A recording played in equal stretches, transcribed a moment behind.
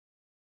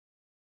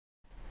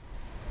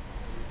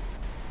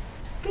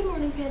Good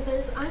morning,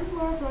 Panthers. I'm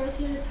Flores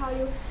here to tell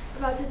you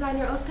about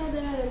designer Oscar de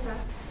la Renta.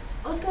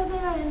 Oscar de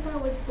la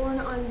Renta was born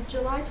on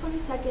July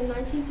 22,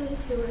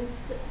 1932 in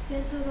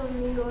Santo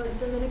Domingo,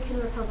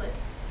 Dominican Republic.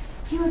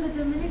 He was a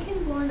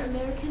Dominican-born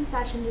American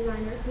fashion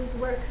designer whose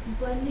work,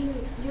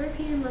 blending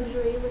European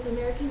luxury with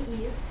American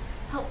ease,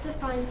 helped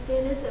define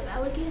standards of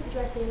elegant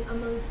dressing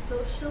among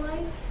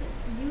socialites,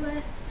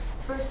 U.S.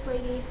 First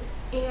Ladies,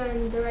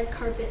 and the red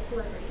carpet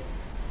celebrities.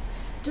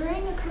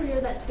 During a career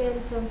that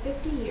spanned some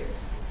 50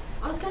 years,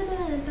 Oscar de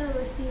la Renta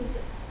received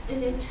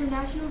an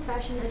international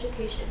fashion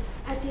education.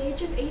 At the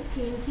age of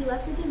 18, he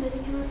left the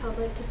Dominican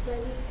Republic to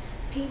study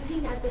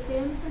painting at the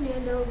San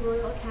Fernando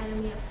Royal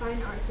Academy of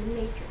Fine Arts in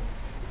Madrid.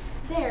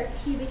 There,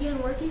 he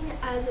began working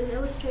as an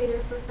illustrator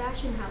for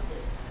fashion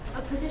houses,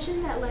 a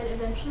position that led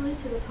eventually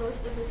to the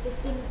post of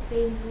assisting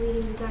Spain's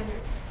leading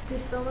designer,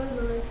 Cristóbal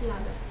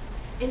Balenciaga.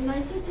 In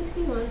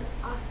 1961,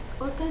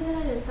 Oscar de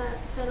la Renta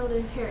settled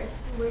in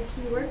Paris, where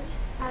he worked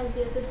as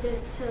the assistant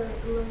to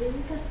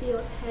Lavigne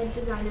Castillo's head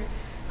designer,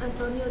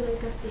 Antonio del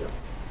Castillo,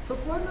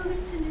 before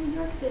moving to New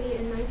York City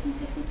in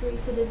 1963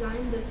 to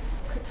design the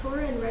couture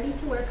and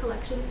ready-to-wear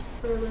collections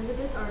for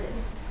Elizabeth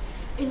Arden.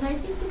 In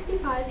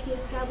 1965, he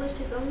established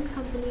his own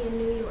company in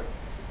New York.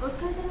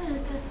 Oscar de la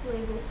Renta's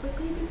label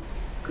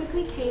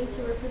quickly came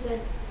to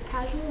represent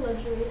casual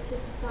luxury to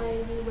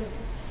society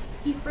women.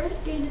 He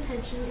first gained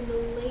attention in the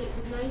late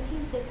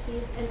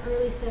 1960s and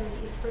early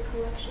 70s for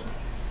collections,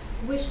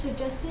 which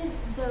suggested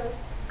the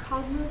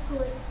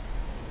cosmopolitan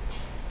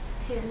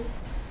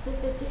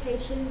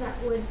sophistication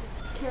that would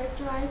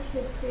characterize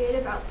his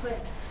creative output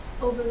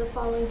over the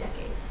following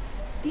decades.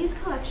 These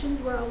collections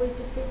were always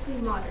distinctly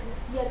modern,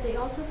 yet they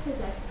also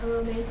possessed a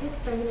romantic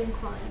feminine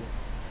quality,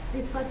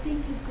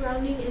 reflecting his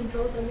grounding in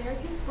both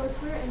American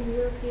sportswear and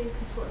European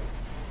couture.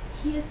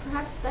 He is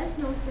perhaps best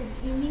known for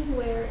his evening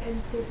wear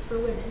and suits for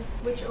women,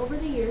 which over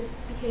the years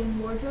became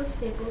wardrobe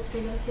staples for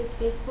his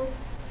faithful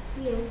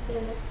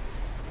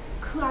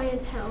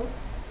clientele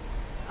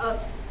of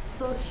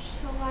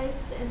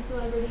socialites and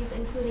celebrities,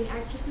 including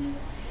actresses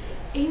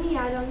Amy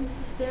Adams,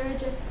 Sarah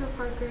Jessica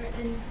Parker,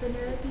 and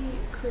Penelope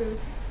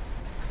Cruz,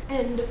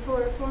 and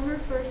for former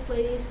First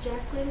Ladies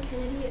Jacqueline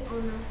Kennedy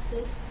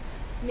Onassis,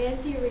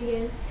 Nancy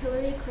Reagan,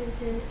 Hillary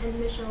Clinton, and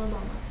Michelle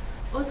Obama.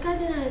 Oscar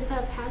de la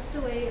Renta passed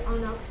away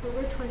on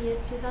October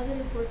 20th,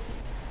 2014.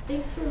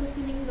 Thanks for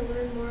listening to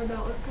learn more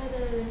about Oscar de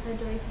la Renta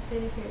during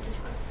Hispanic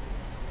Heritage Month.